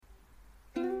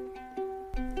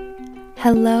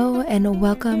Hello and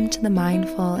welcome to the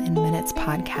Mindful in Minutes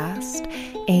podcast,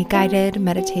 a guided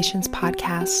meditations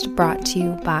podcast brought to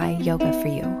you by Yoga for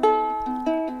You.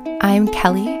 I'm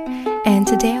Kelly, and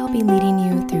today I'll be leading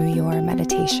you through your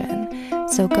meditation.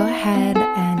 So go ahead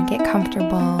and get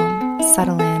comfortable,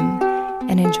 settle in,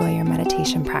 and enjoy your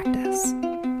meditation practice.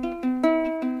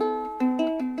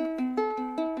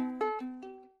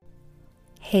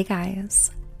 Hey guys.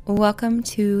 Welcome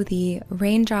to the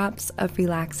Raindrops of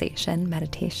Relaxation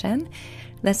meditation.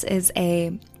 This is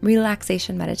a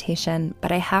relaxation meditation,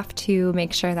 but I have to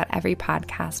make sure that every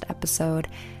podcast episode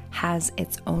has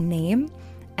its own name.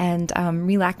 And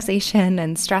relaxation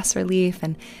and stress relief,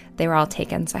 and they were all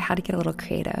taken, so I had to get a little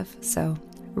creative. So,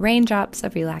 Raindrops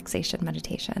of Relaxation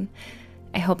meditation.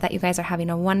 I hope that you guys are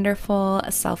having a wonderful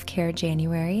self-care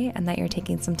January and that you're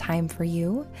taking some time for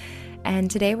you.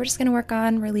 And today we're just going to work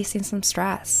on releasing some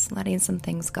stress, letting some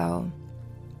things go.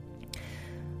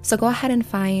 So go ahead and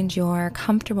find your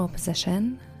comfortable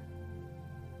position.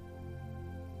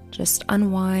 Just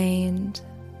unwind.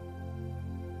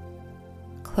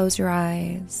 Close your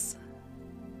eyes.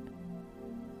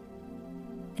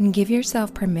 And give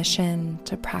yourself permission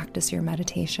to practice your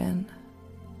meditation.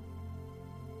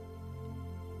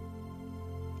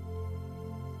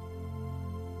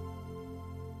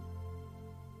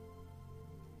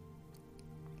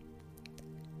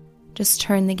 Just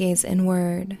turn the gaze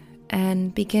inward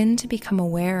and begin to become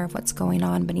aware of what's going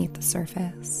on beneath the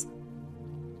surface.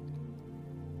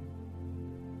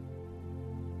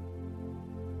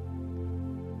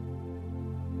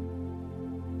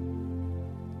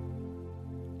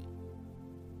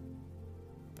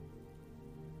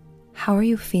 How are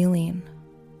you feeling?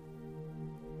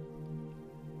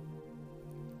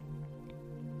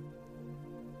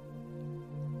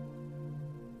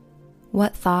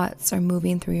 What thoughts are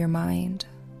moving through your mind?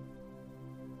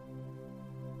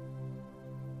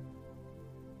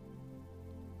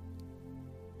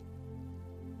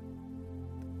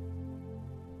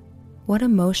 What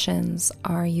emotions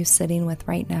are you sitting with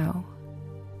right now?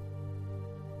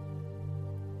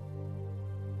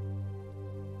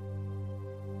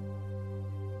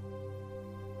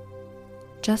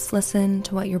 Just listen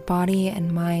to what your body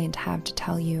and mind have to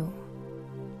tell you.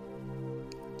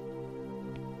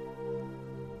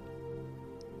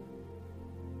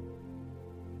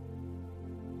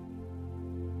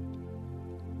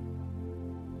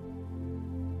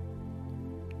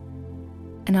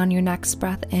 And on your next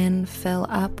breath in, fill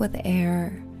up with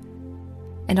air.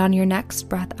 And on your next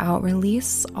breath out,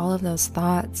 release all of those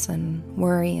thoughts and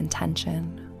worry and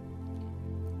tension.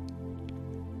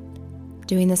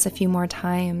 Doing this a few more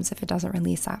times if it doesn't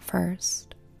release at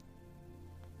first.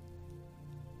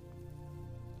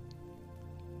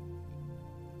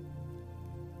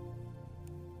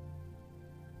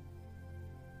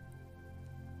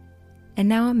 And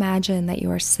now imagine that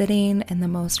you are sitting in the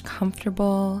most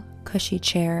comfortable, cushy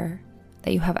chair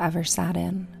that you have ever sat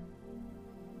in.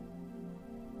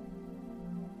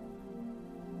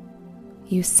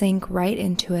 You sink right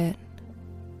into it.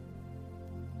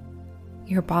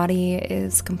 Your body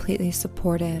is completely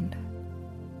supported,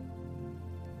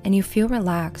 and you feel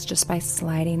relaxed just by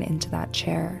sliding into that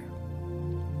chair.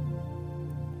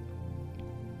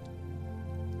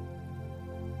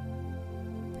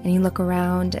 And you look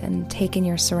around and take in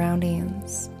your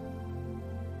surroundings.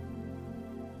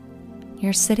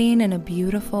 You're sitting in a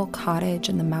beautiful cottage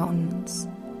in the mountains.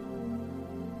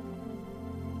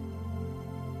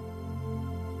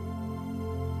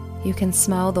 You can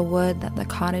smell the wood that the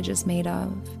cottage is made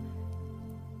of.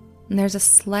 And there's a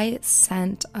slight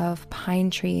scent of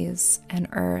pine trees and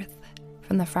earth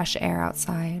from the fresh air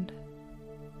outside.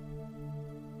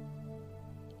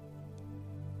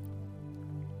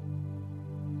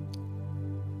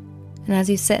 And as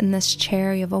you sit in this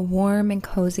chair, you have a warm and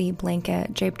cozy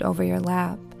blanket draped over your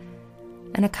lap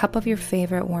and a cup of your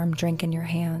favorite warm drink in your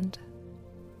hand.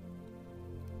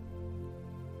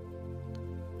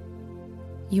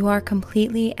 You are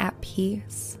completely at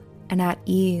peace and at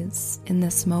ease in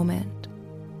this moment.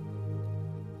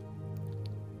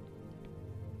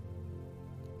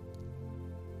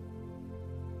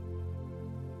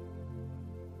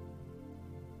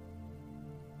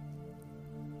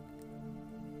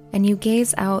 And you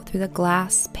gaze out through the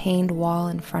glass-paned wall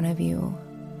in front of you,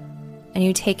 and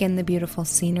you take in the beautiful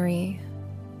scenery,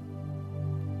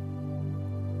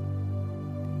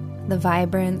 the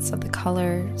vibrance of the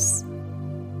colors,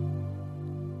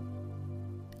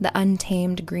 the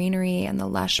untamed greenery and the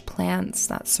lush plants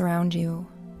that surround you.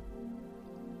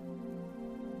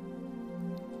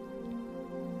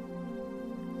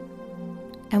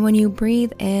 And when you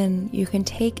breathe in, you can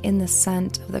take in the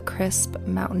scent of the crisp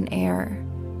mountain air,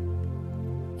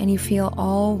 and you feel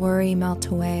all worry melt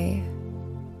away,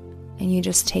 and you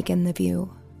just take in the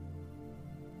view.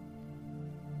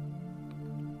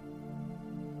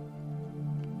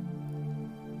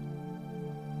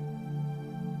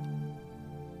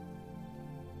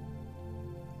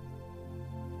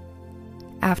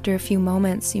 After a few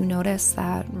moments, you notice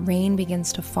that rain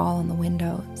begins to fall on the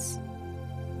windows.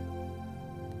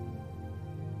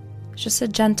 It's just a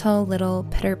gentle little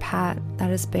pitter-pat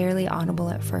that is barely audible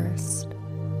at first.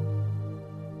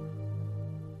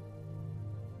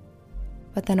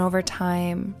 But then over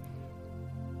time,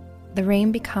 the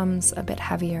rain becomes a bit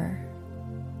heavier.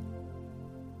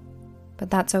 But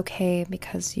that's okay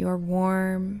because you're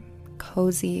warm,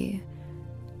 cozy,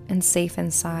 and safe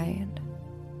inside.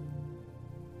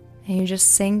 And you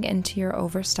just sink into your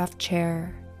overstuffed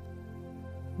chair,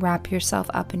 wrap yourself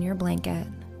up in your blanket,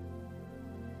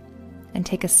 and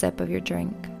take a sip of your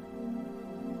drink.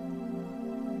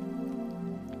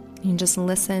 You just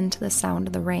listen to the sound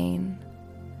of the rain.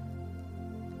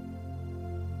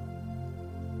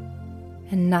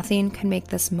 And nothing can make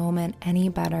this moment any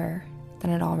better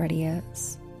than it already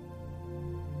is.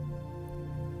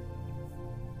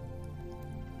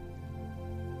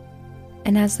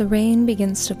 And as the rain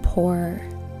begins to pour,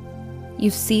 you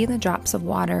see the drops of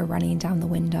water running down the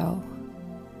window,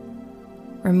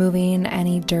 removing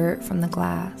any dirt from the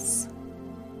glass.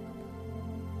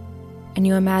 And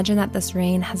you imagine that this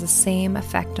rain has the same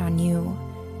effect on you,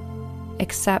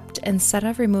 except instead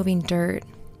of removing dirt,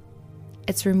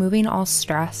 it's removing all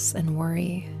stress and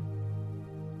worry.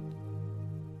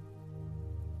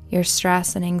 Your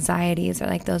stress and anxieties are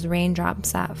like those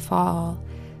raindrops that fall,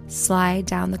 slide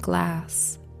down the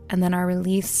glass, and then are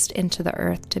released into the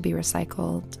earth to be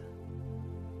recycled.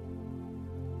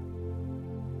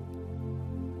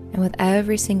 And with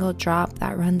every single drop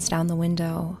that runs down the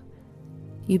window,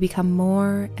 you become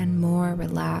more and more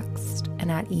relaxed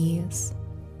and at ease.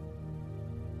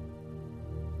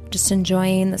 Just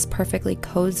enjoying this perfectly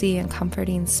cozy and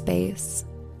comforting space,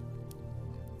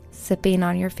 sipping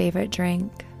on your favorite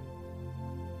drink,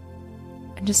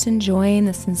 and just enjoying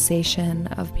the sensation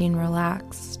of being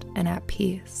relaxed and at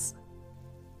peace.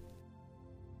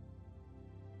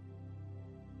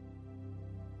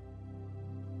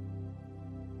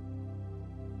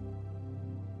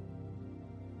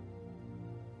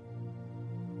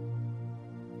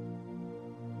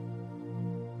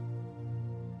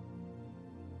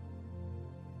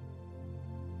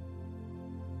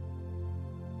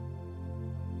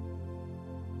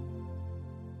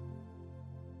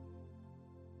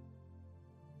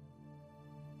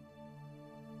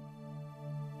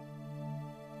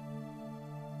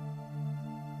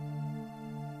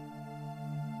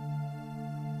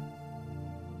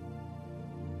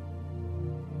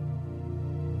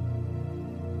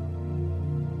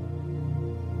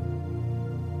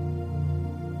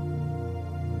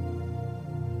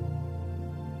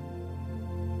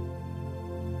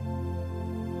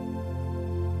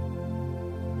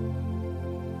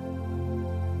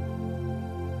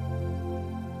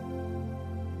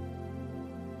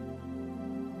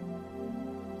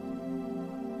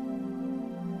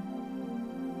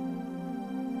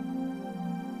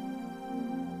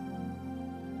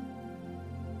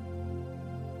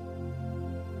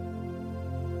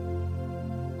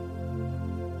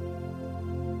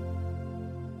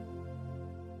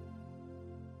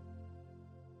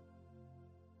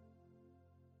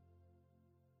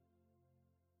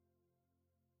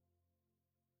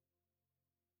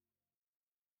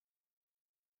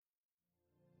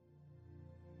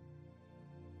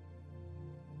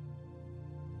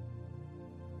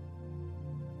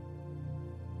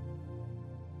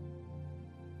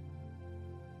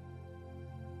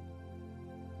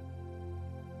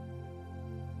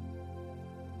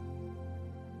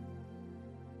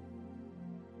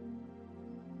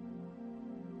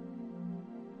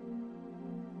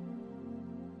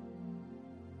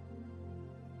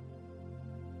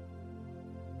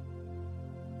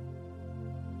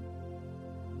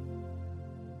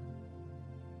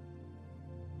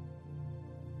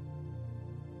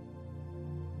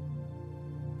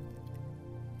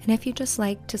 And if you just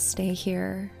like to stay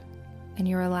here in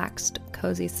your relaxed,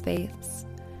 cozy space,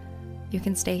 you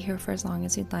can stay here for as long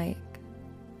as you'd like.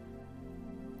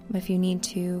 If you need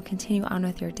to continue on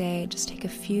with your day, just take a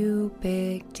few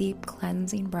big, deep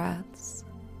cleansing breaths.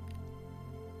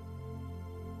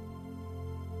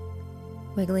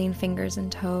 Wiggling fingers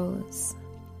and toes,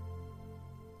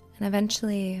 and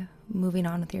eventually moving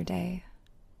on with your day.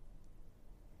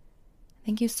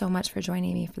 Thank you so much for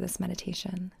joining me for this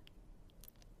meditation.